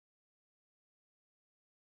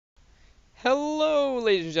Hello,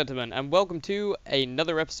 ladies and gentlemen, and welcome to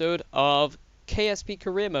another episode of KSP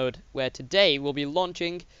Career Mode, where today we'll be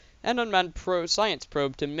launching an unmanned science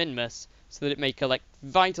probe to Minmus, so that it may collect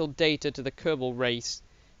vital data to the Kerbol race.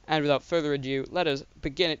 And without further ado, let us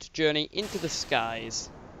begin its journey into the skies.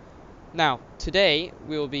 Now, today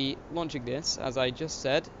we'll be launching this, as I just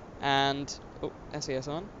said, and... oh, SAS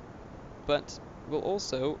on. But we'll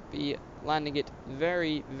also be landing it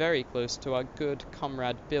very, very close to our good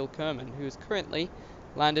comrade Bill Kerman, who is currently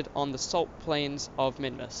landed on the salt plains of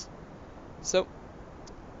Minmus. So,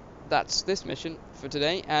 that's this mission for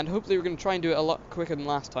today, and hopefully we're going to try and do it a lot quicker than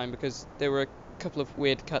last time, because there were a couple of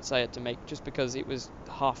weird cuts I had to make, just because it was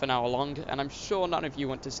half an hour long, and I'm sure none of you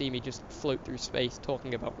want to see me just float through space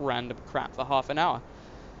talking about random crap for half an hour.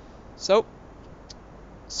 So,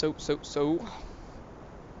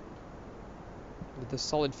 with the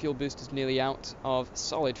solid fuel boosters nearly out of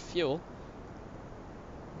solid fuel,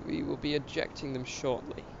 we will be ejecting them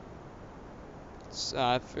shortly.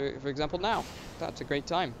 For example, now. That's a great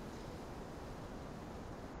time.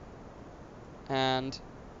 And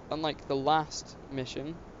unlike the last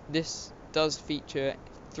mission, this does feature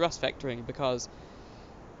thrust vectoring because...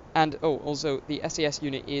 and, oh, also, the SAS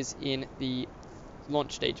unit is in the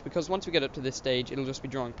launch stage, because once we get up to this stage, it'll just be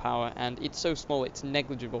drawing power, and it's so small, it's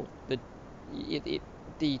negligible.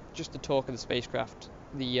 Just the torque of the spacecraft,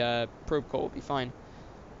 the probe core will be fine.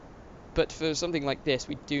 But for something like this,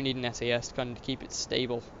 we do need an SAS to kind of keep it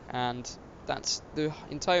stable, and that's the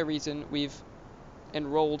entire reason we've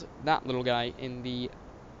enrolled that little guy in the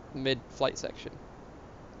mid-flight section.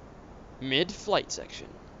 Mid-flight section.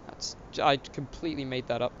 I completely made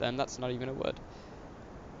that up then. That's not even a word.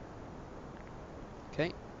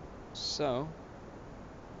 Okay, so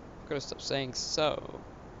I've got to stop saying so.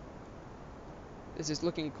 This is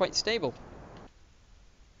looking quite stable.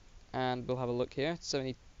 And we'll have a look here.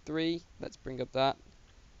 73. Let's bring up that.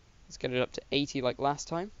 Let's get it up to 80 like last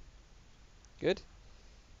time. Good.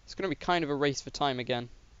 It's going to be kind of a race for time again,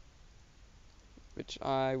 which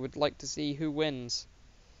I would like to see who wins.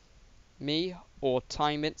 Me or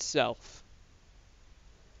time itself.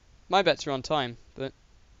 My bets are on time, but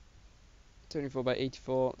 74 by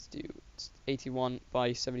 84. Let's do 81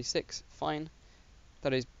 by 76. Fine.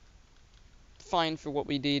 That is fine for what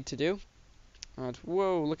we need to do. And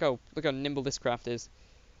whoa, look how nimble this craft is.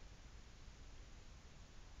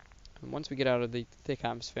 And once we get out of the thick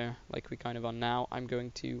atmosphere, like we kind of are now, I'm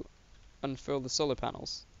going to unfurl the solar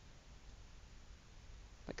panels.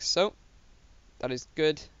 Like so. That is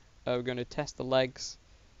good. We're going to test the legs.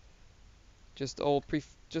 Just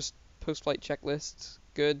post-flight checklists.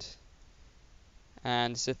 Good.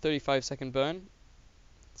 And it's a 35-second burn.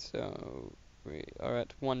 So we are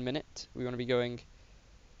at 1 minute. We want to be going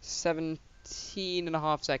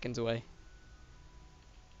 17.5 seconds away.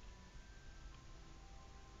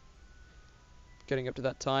 Getting up to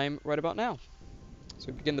that time right about now. So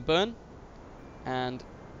we begin the burn, and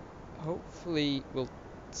hopefully we'll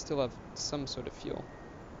still have some sort of fuel.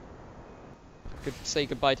 Could say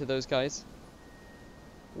goodbye to those guys.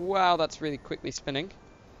 Wow, that's really quickly spinning.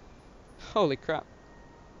 Holy crap.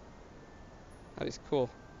 That is cool.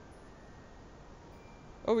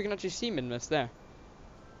 Oh, we can actually see Minmus there.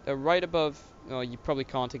 They're right above... oh, you probably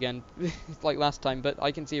can't again, like last time, but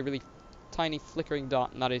I can see a really tiny flickering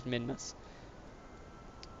dot, and that is Minmus.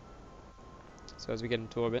 So as we get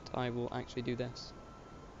into orbit, I will actually do this.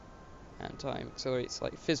 And time accelerates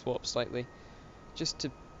slightly, fizz warp slightly, just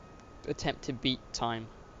to attempt to beat time.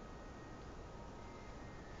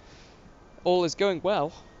 All is going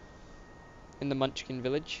well in the Munchkin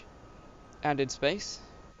village and in space,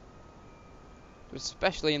 but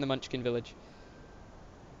especially in the Munchkin village.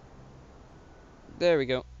 There we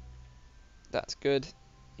go. That's good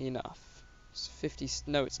enough. It's 50.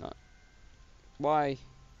 No, it's not. Why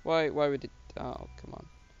would it? Oh, come on.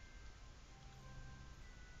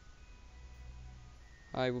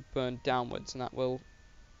 I will burn downwards, and that will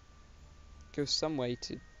go some way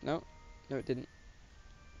to... no, it didn't.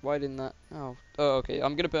 Why didn't that? Oh, okay.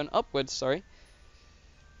 I'm gonna burn upwards. Sorry.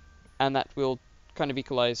 And that will kind of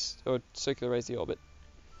equalize or circularize the orbit.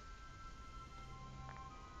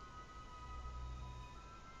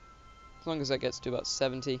 As long as that gets to about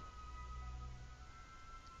 70.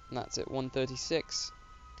 And that's at 136.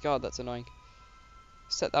 God, that's annoying.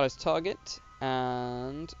 Set that as target,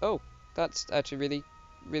 and oh, that's actually really,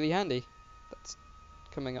 really handy. That's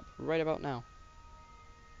coming up right about now.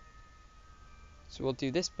 So we'll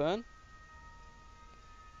do this burn,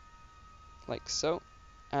 like so,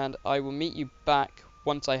 and I will meet you back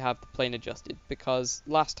once I have the plane adjusted, because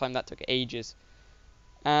last time that took ages.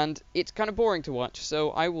 And it's kind of boring to watch,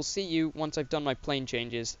 so I will see you once I've done my plane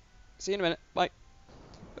changes. See you in a minute. Bye.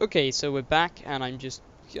 Okay, so we're back, and I'm just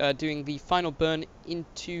doing the final burn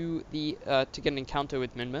into the to get an encounter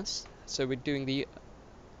with Minmus. So we're doing the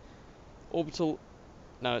orbital.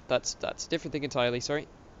 No, that's a different thing entirely. Sorry.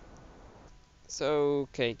 So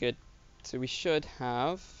okay, good. So we should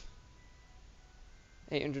have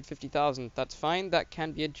 850,000. That's fine. That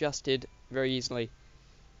can be adjusted very easily.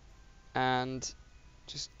 And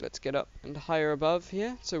just let's get up and higher above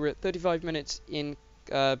here. So we're at 35 minutes in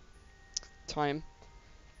time.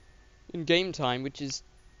 In game time, which is,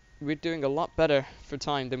 we're doing a lot better for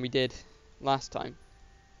time than we did last time.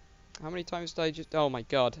 How many times did I just, oh my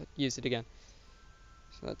god, I used it again.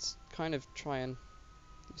 So let's kind of try and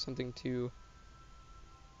do something to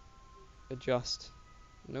adjust.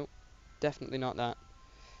 Nope, definitely not that.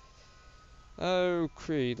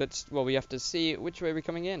 Okay, well, we have to see which way we're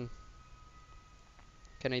coming in.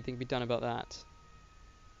 Can anything be done about that?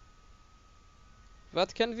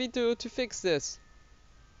 What can we do to fix this?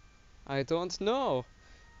 I don't know.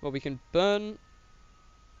 Well, we can burn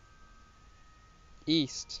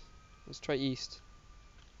east. Let's try east.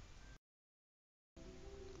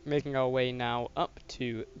 Making our way now up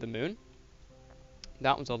to the moon.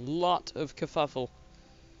 That was a lot of kerfuffle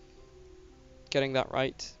getting that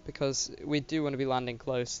right, because we do want to be landing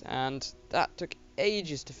close, and that took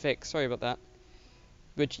ages to fix. Sorry about that.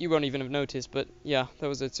 Which you won't even have noticed, but yeah, that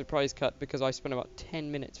was a surprise cut, because I spent about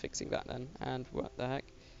 10 minutes fixing that then, and what the heck.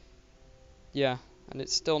 Yeah, and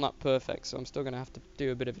it's still not perfect, so I'm still going to have to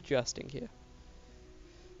do a bit of adjusting here.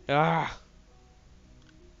 Ah!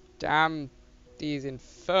 Damn these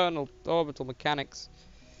infernal orbital mechanics.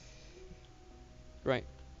 Right.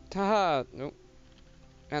 Haha! Nope.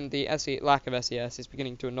 And the lack of SES is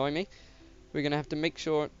beginning to annoy me. We're going to have to make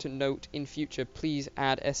sure to note in future, please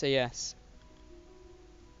add SAS.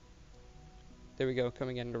 There we go,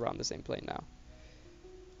 coming in around the same plane now.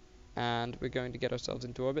 And we're going to get ourselves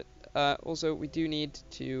into orbit. Also, we do need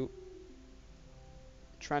to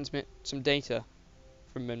transmit some data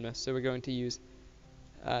from Minmus, so we're going to use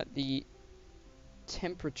the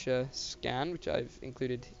temperature scan, which I've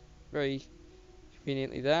included very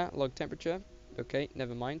conveniently there. Log temperature. Okay,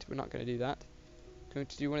 never mind, we're not going to do that. Going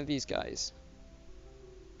to do one of these guys.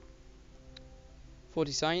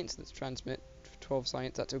 40 science, let's transmit 12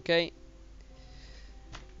 science, that's okay.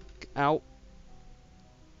 Ow.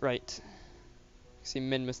 Right. See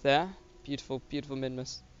Minmus there. Beautiful, beautiful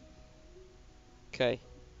Minmus. Okay.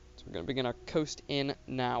 So we're going to begin our coast in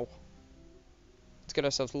now. Let's get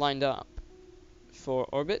ourselves lined up for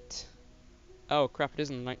orbit. Oh crap, it is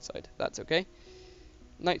on the night side. That's okay.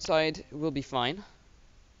 Night side will be fine.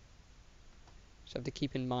 Just have to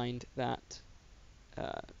keep in mind that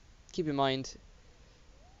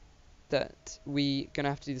we're gonna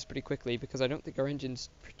have to do this pretty quickly, because I don't think our engines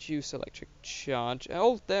produce electric charge.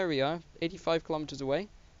 Oh, there we are, 85 kilometers away.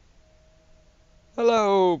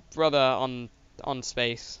 Hello, brother on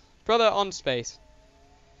space. Brother on space.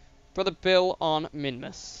 Brother Bill on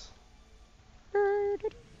Minmus.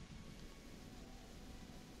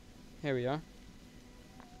 Here we are.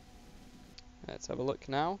 Let's have a look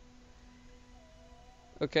now.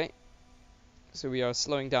 Okay. So we are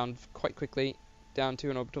slowing down quite quickly, down to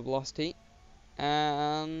an orbital velocity,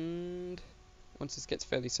 and once this gets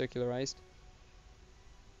fairly circularized.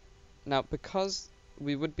 Now, because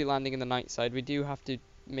we would be landing in the night side, we do have to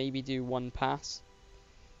maybe do one pass.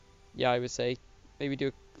 Yeah, I would say maybe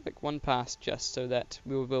do like one pass, just so that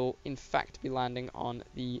we will in fact be landing on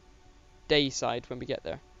the day side when we get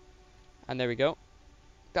there. And there we go.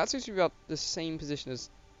 That seems to be about the same position as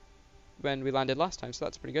when we landed last time, so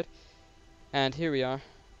that's pretty good. And here we are,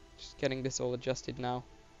 just getting this all adjusted now.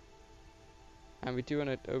 And we do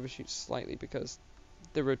want to overshoot slightly because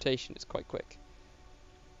the rotation is quite quick.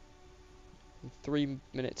 3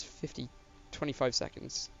 minutes 25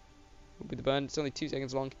 seconds will be the burn. It's only 2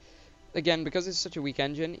 seconds long. Again, because it's such a weak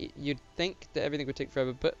engine, you'd think that everything would take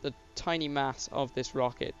forever, but the tiny mass of this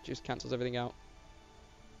rocket just cancels everything out.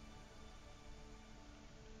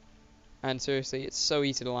 And seriously, it's so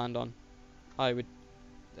easy to land on. I would,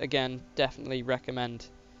 again, definitely recommend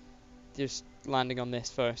just landing on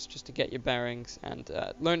this first, just to get your bearings and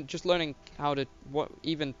learning how to what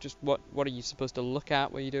are you supposed to look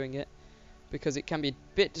at when you're doing it, because it can be a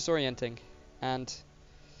bit disorienting, and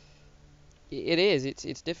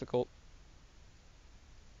it's difficult.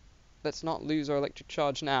 Let's not lose our electric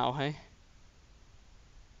charge now, hey?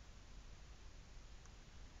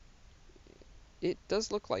 It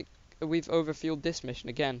does look like we've overfueled this mission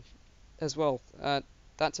again as well.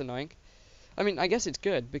 That's annoying. I mean, I guess it's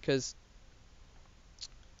good, because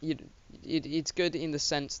it's good in the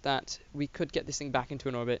sense that we could get this thing back into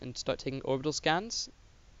an orbit and start taking orbital scans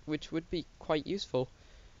which would be quite useful.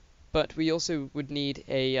 But we also would need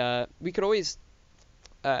a... we could always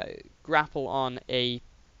grapple on a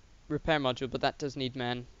repair module, but that does need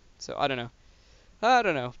men. So I don't know. I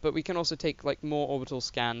don't know. But we can also take like more orbital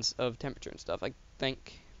scans of temperature and stuff. I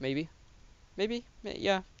think maybe.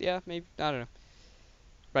 Yeah, maybe. I don't know.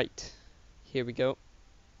 Right. Here we go.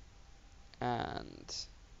 And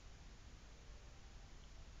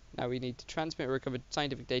now we need to transmit or recover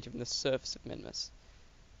scientific data from the surface of Minmus,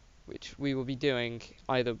 which we will be doing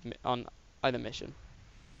on either mission.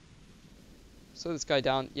 Slow this guy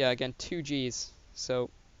down. Yeah, again, 2 Gs. So,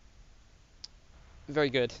 very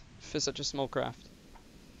good for such a small craft.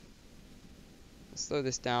 Slow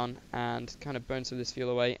this down and kind of burn some of this fuel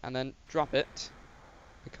away, and then drop it,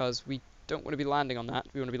 because we don't want to be landing on that.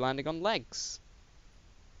 We want to be landing on legs.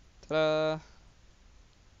 Ta-da!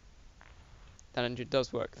 That engine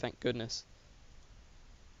does work, thank goodness.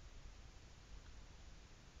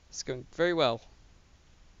 It's going very well.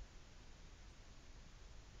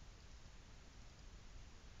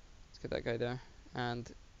 Let's get that guy there, and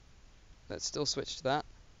let's still switch to that.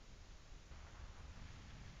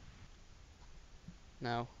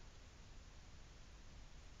 Now,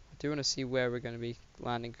 I do want to see where we're going to be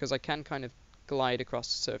landing, because I can kind of glide across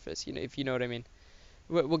the surface, you know, if you know what I mean.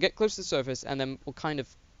 We'll get close to the surface, and then we'll kind of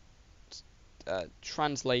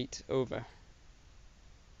translate over.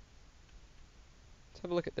 Let's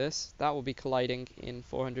have a look at this. That will be colliding in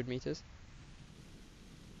 400 meters.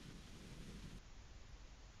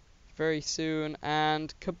 Very soon,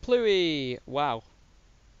 and kaplooey! Wow.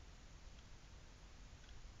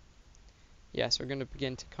 Yes, we're going to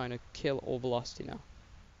begin to kind of kill all velocity now.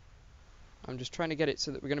 I'm just trying to get it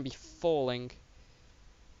so that we're going to be falling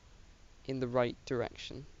in the right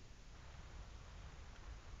direction.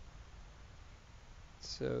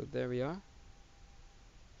 So there we are.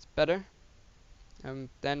 It's better.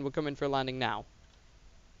 Then we'll come in for a landing now.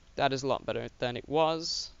 That is a lot better than it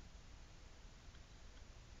was.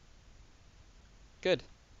 Good.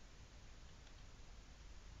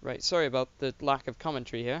 Right, sorry about the lack of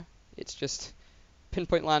commentary here. It's just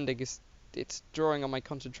pinpoint landing it's drawing on my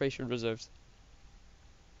concentration reserves.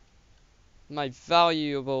 My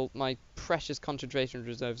precious concentration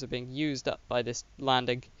reserves are being used up by this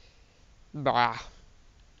landing. Bah.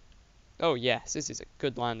 Oh yes, this is a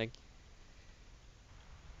good landing.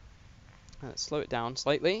 Let's slow it down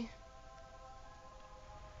slightly.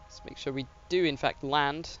 Let's make sure we do in fact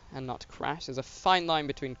land and not crash. There's a fine line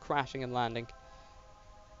between crashing and landing.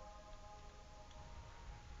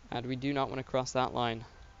 And we do not want to cross that line.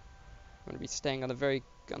 We want to be staying on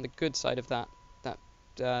the good side of that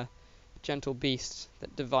gentle beast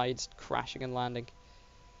that divides crashing and landing.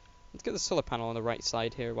 Let's get the solar panel on the right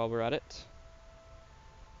side here while we're at it.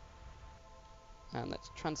 And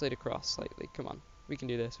let's translate across slightly. Come on, we can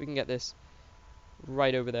do this. We can get this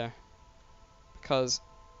right over there. Because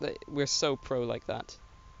we're so pro like that.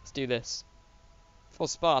 Let's do this. For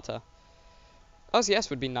Sparta. RCS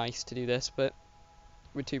would be nice to do this, but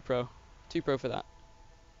we're too pro. Too pro for that.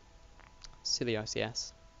 Silly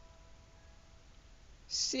RCS.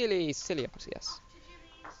 Silly RCS.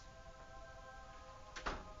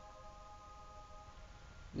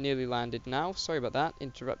 Nearly landed now. Sorry about that.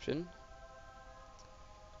 Interruption.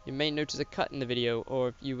 You may notice a cut in the video,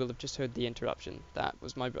 or you will have just heard the interruption. That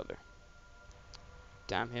was my brother.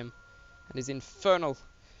 Damn him. And his infernal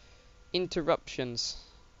interruptions.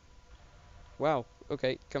 Wow.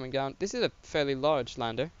 Okay, coming down. This is a fairly large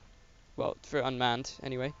lander. Well, for unmanned,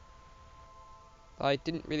 anyway. I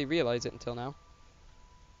didn't really realize it until now.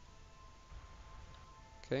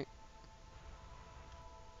 Okay.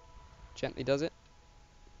 Gently does it.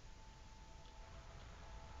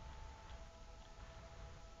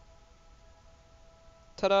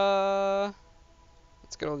 Ta-da!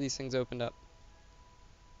 Let's get all these things opened up.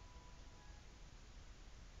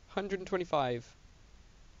 125.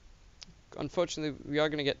 Unfortunately, we are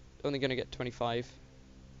only gonna get 25.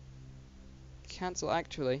 Cancel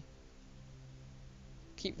actually.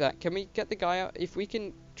 Keep that. Can we get the guy out? If we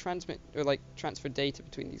can transmit or like transfer data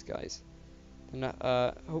between these guys, then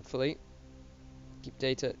hopefully keep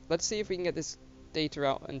data. Let's see if we can get this data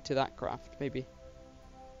out into that craft, maybe.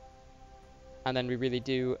 And then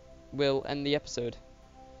we will end the episode.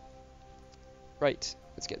 Right,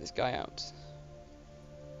 let's get this guy out.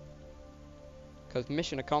 Because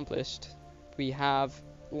mission accomplished. We have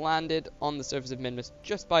landed on the surface of Minmus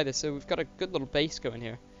just by this, so we've got a good little base going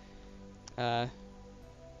here.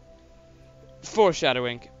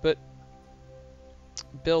 Foreshadowing, but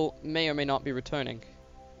Bill may or may not be returning,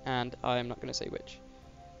 and I am not going to say which.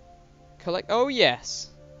 Oh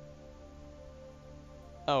yes!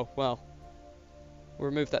 Oh, well. We'll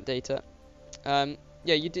remove that data.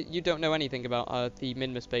 Yeah, you don't know anything about the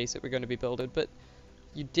Minmus base that we're going to be building, but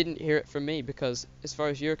you didn't hear it from me because, as far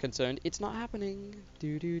as you're concerned, it's not happening.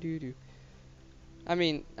 I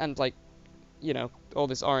mean, and like, you know, all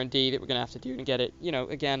this R&D that we're going to have to do to get it, you know,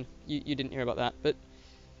 again, you didn't hear about that, but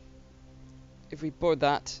if we board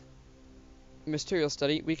that material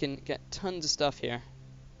study, we can get tons of stuff here.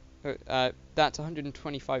 That's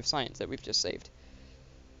 125 science that we've just saved.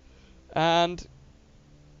 And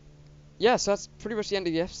yeah, so that's pretty much the end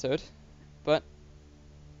of the episode. But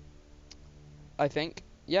I think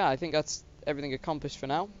that's everything accomplished for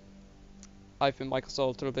now. I've been Michael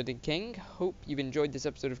Soul, Turbulent King. Hope you've enjoyed this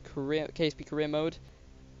episode of KSP Career Mode.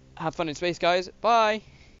 Have fun in space, guys. Bye!